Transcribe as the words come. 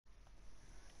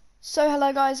So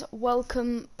hello guys,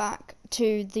 welcome back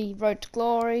to the Road to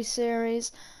Glory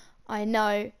series. I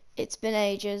know it's been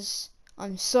ages,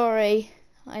 I'm sorry,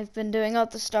 I've been doing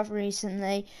other stuff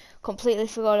recently, completely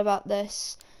forgot about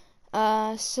this.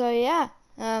 Here's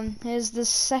the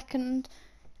second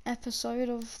episode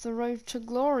of the Road to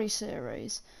Glory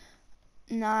series.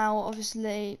 Now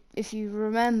obviously, if you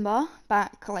remember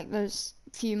back like those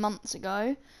few months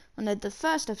ago, when I did the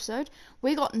first episode,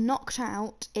 we got knocked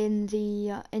out in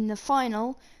the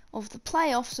final of the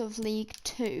playoffs of League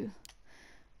 2.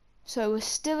 So we're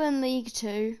still in League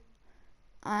 2,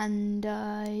 and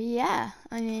yeah,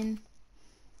 I mean,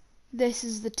 this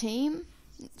is the team.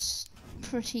 It's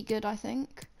pretty good, I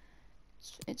think.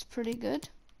 It's pretty good.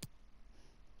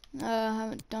 I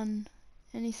haven't done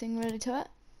anything really to it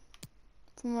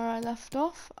from where I left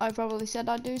off. I probably said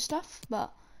I'd do stuff,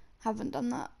 but haven't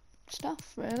done that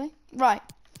stuff really. Right,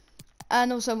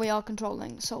 and also we are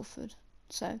controlling Salford,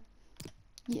 so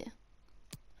yeah.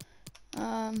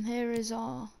 Here is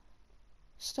our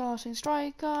starting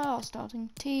striker, our starting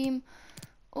team,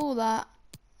 all that.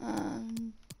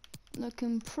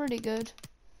 Looking pretty good.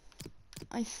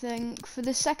 I think for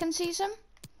the second season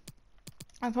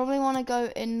I probably want to go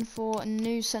in for a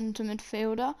new centre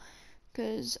midfielder,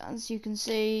 because as you can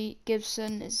see,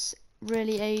 Gibson is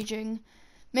really aging.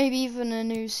 Maybe even a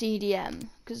new CDM,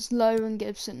 because Lowe and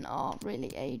Gibson are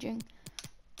really aging.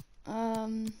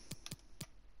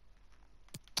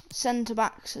 Centre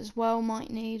backs as well might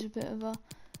need a bit of a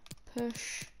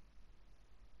push.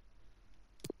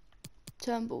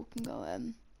 Turnbull can go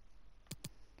in.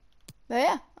 But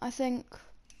yeah, I think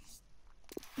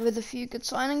with a few good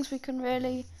signings we can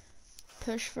really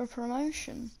push for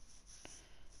promotion.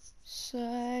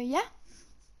 So yeah.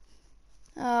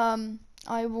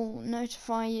 I will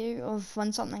notify you of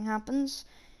when something happens,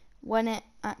 when it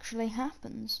actually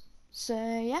happens. So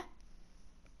yeah.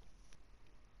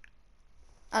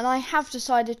 And I have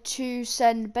decided to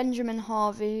send Benjamin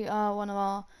Harvey, one of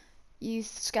our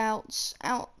youth scouts,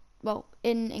 out, well,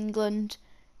 in England,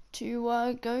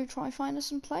 to go try find us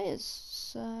some players.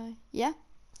 So yeah,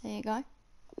 there you go.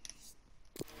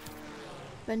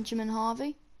 Benjamin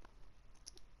Harvey,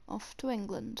 off to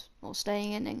England, or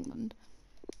staying in England.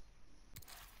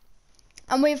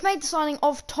 And we've made the signing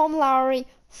of Tom Lowry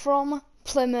from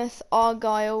Plymouth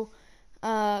Argyle,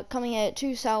 coming here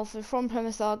to Salford from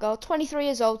Plymouth Argyle. 23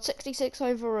 years old, 66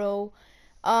 overall.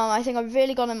 I think I've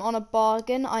really got him on a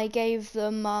bargain. I gave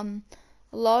them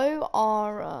Lowe,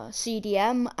 our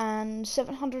CDM, and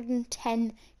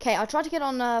 710k. I tried to get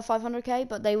on 500k,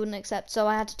 but they wouldn't accept, so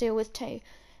I had to deal with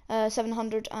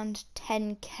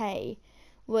 710k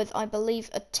with, I believe,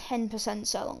 a 10%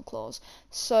 sell-on clause.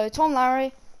 So Tom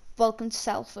Lowry, welcome to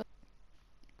Salford.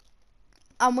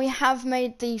 And we have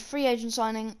made the free agent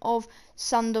signing of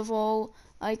Sandoval.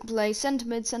 I can play centre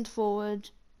mid, centre forward.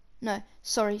 No,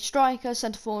 sorry, striker,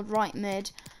 centre forward, right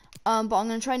mid. But I'm going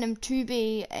to train him to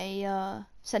be a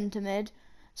centre mid,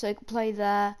 so he can play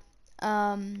there.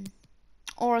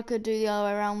 Or I could do the other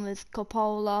way around with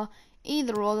Coppola.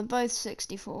 Either or, they're both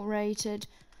 64 rated.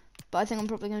 But I think I'm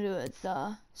probably going to do it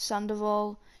with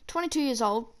Sandoval. 22 years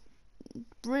old.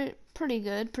 Pretty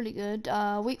good.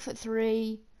 Weak foot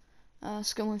 3,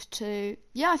 skill with 2.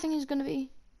 Yeah, I think he's going to be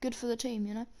good for the team,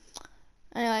 you know.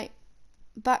 Anyway,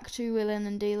 back to wheeling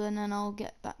and dealing, and I'll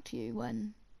get back to you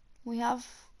when we have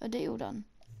a deal done.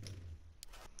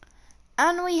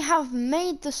 And we have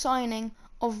made the signing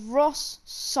of Ross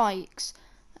Sykes.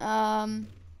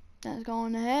 Let's go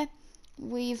on here.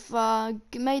 We've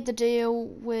made the deal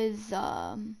with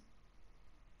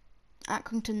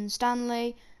Accrington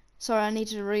Stanley. Sorry, I need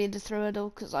to read through it all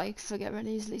because I forget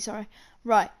really easily, sorry.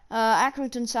 Right,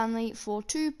 Accrington Stanley for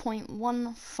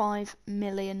 £2.15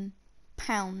 million.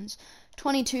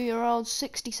 22-year-old,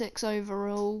 66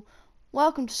 overall.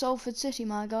 Welcome to Salford City,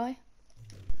 my guy.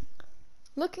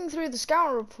 Looking through the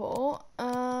scout report,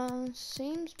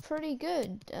 seems pretty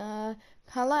good.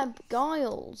 Caleb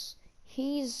Giles,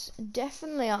 he's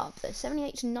definitely up there.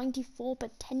 78 to 94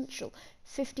 potential,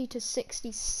 50 to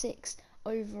 66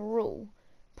 overall.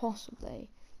 Possibly.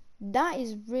 That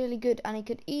is really good, and he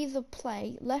could either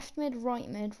play left mid, right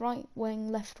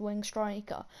wing, left wing,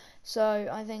 striker. So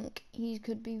I think he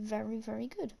could be very, very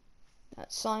good.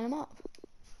 Let's sign him up.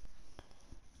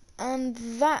 And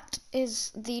that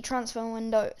is the transfer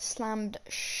window slammed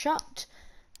shut.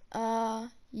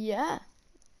 Yeah,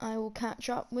 I will catch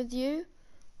up with you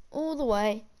all the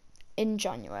way in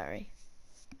January.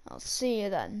 I'll see you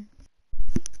then.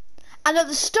 And at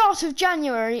the start of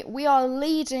January, we are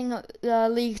leading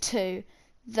League 2.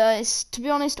 To be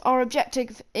honest, our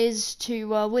objective is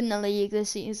to win the league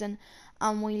this season.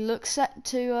 And we look set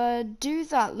to do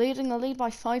that, leading the lead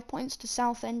by 5 points to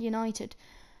Southend United.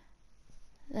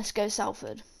 Let's go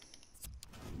Salford.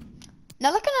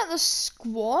 Now looking at the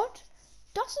squad,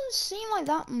 doesn't seem like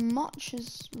that much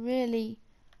has really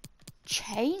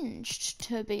changed,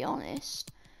 to be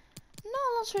honest. No,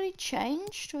 that's really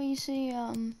changed. We see,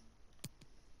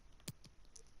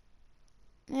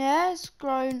 yeah, it's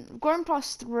grown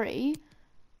 +3.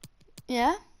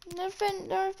 Yeah, there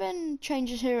have been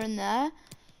changes here and there.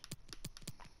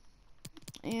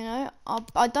 You know,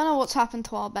 I don't know what's happened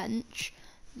to our bench.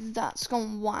 That's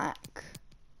gone whack.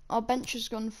 Our bench has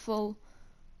gone full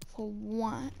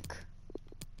whack.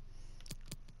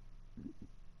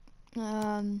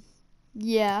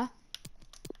 Yeah.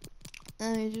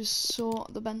 Let me just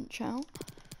sort the bench out.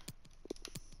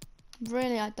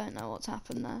 Really, I don't know what's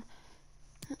happened there.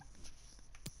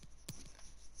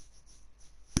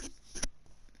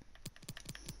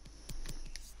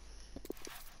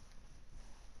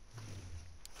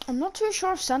 I'm not too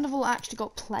sure if Sandoval actually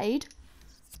got played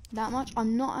that much.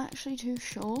 I'm not actually too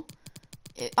sure.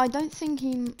 I don't think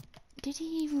he... Did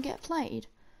he even get played?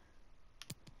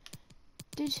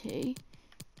 Did he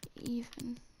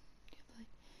even get played?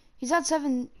 He's had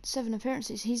seven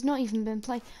appearances. He's not even been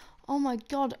played. Oh my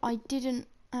god, I didn't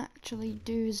actually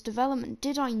do his development.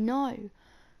 Did I know?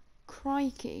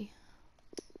 Crikey.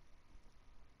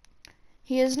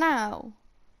 He is now...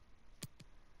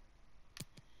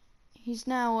 He's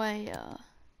now a...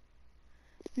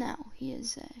 Now he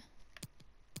is a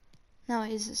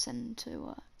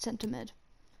centre mid.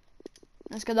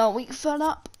 Let's get that weak foot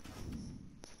up.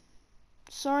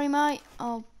 Sorry, mate.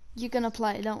 Oh, you're gonna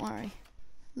play. Don't worry.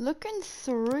 Looking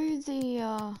through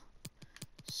the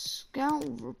scout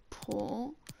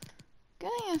report,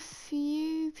 getting a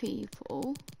few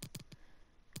people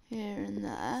here and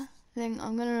there. I think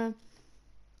I'm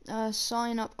gonna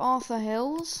sign up Arthur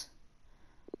Hills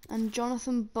and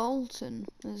Jonathan Bolton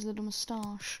with his little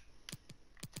moustache.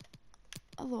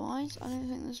 Otherwise, I don't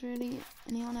think there's really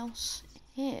anyone else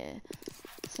here.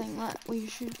 I think that we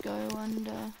should go and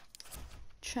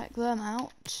check them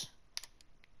out.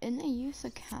 In the youth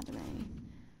academy,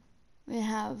 we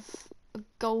have a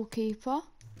goalkeeper.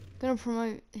 Gonna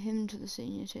promote him to the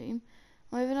senior team.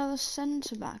 We have another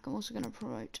centre back. I'm also gonna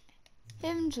promote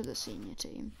him to the senior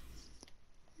team.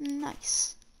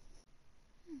 Nice.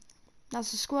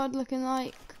 That's the squad looking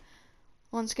like.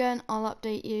 Once again, I'll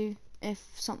update you if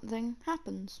something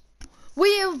happens.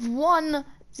 We have won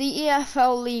the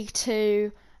EFL League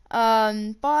 2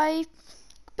 by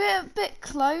a bit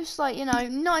close, like, you know,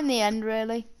 not in the end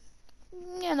really.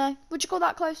 You know, would you call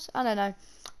that close? I don't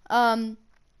know.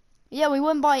 Yeah, we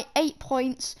won by 8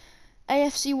 points.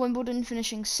 AFC Wimbledon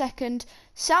finishing second.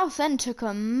 Southend took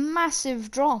a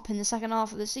massive drop in the second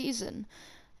half of the season.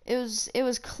 It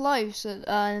was close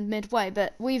at midway,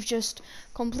 but we've just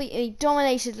completely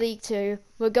dominated League 2.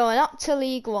 We're going up to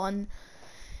League 1.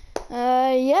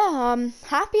 Yeah, I'm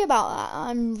happy about that.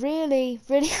 I'm really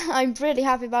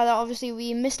happy about that. Obviously,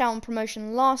 we missed out on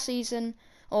promotion last season,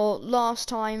 or last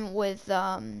time with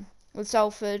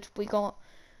Salford. We got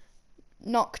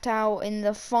knocked out in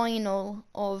the final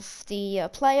of the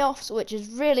playoffs, which is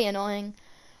really annoying.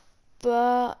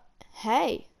 But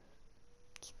hey,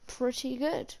 it's pretty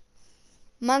good.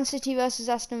 Man City versus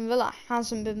Aston Villa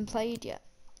hasn't been played yet.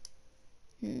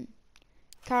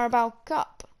 Carabao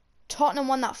Cup. Tottenham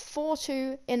won that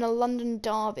 4-2 in a London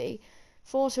derby.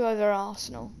 4-2 over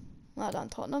Arsenal. Well done,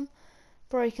 Tottenham.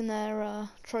 Breaking their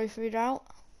trophy drought.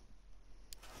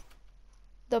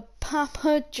 The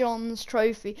Papa John's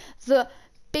Trophy. The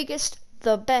biggest,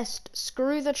 the best.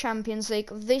 Screw the Champions League.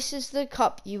 This is the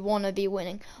cup you want to be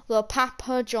winning. The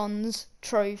Papa John's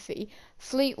Trophy.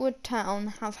 Fleetwood Town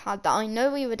have had that. I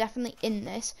know we were definitely in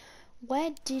this.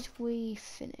 Where did we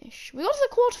finish? We got to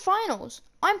the quarterfinals.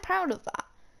 I'm proud of that.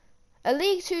 A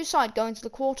League 2 side going to the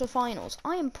quarterfinals.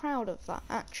 I am proud of that,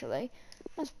 actually.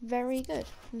 That's very good.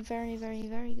 Very, very,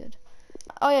 very good.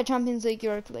 Oh yeah, Champions League,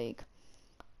 Europa League.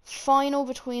 Final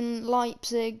between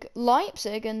Leipzig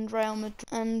and Real Madrid.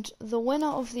 And the winner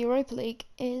of the Europa League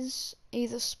is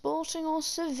either Sporting or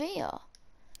Sevilla.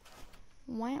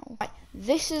 Wow. Right,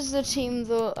 this is the team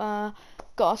that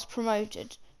got us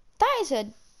promoted. That is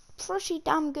a pretty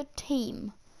damn good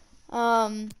team.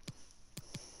 That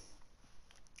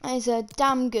is a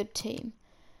damn good team.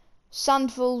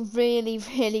 Sandville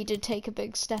really did take a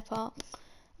big step up.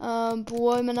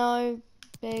 Buomano,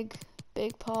 big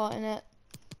part in it.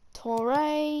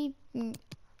 Torre,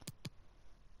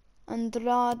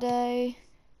 Andrade,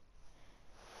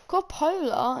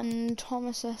 Coppola and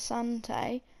Thomas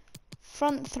Asante.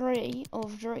 Front three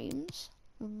of Dreams.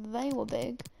 They were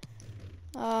big.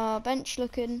 Bench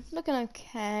looking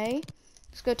okay.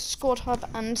 Let's go to Squad Hub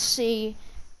and see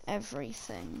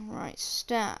everything. Right,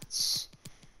 stats,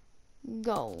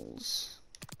 goals.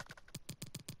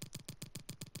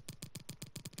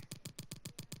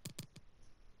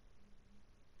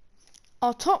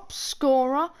 Our top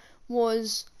scorer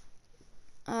was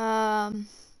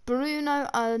Bruno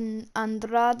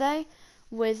Andrade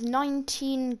with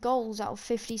 19 goals out of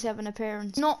 57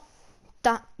 appearances. Not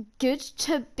that good,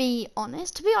 to be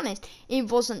honest.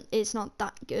 It's not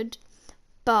that good.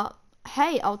 But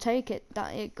hey, I'll take it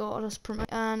that it got us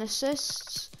promoted. And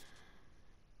assists,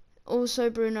 also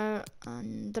Bruno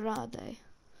Andrade.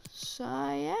 So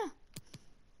yeah,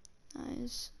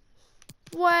 nice.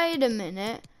 Wait a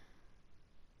minute.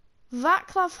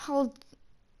 Vaclav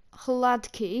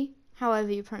Hladky, however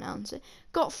you pronounce it,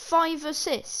 got 5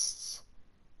 assists.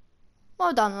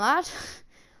 Well done, lad.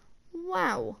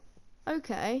 Wow.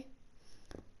 Okay.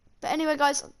 But anyway,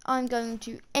 guys, I'm going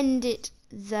to end it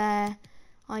there.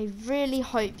 I really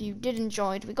hope you did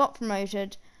enjoy. We got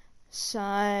promoted. So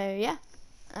yeah.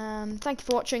 Thank you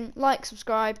for watching. Like,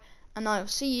 subscribe, and I'll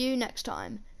see you next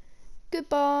time.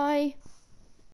 Goodbye.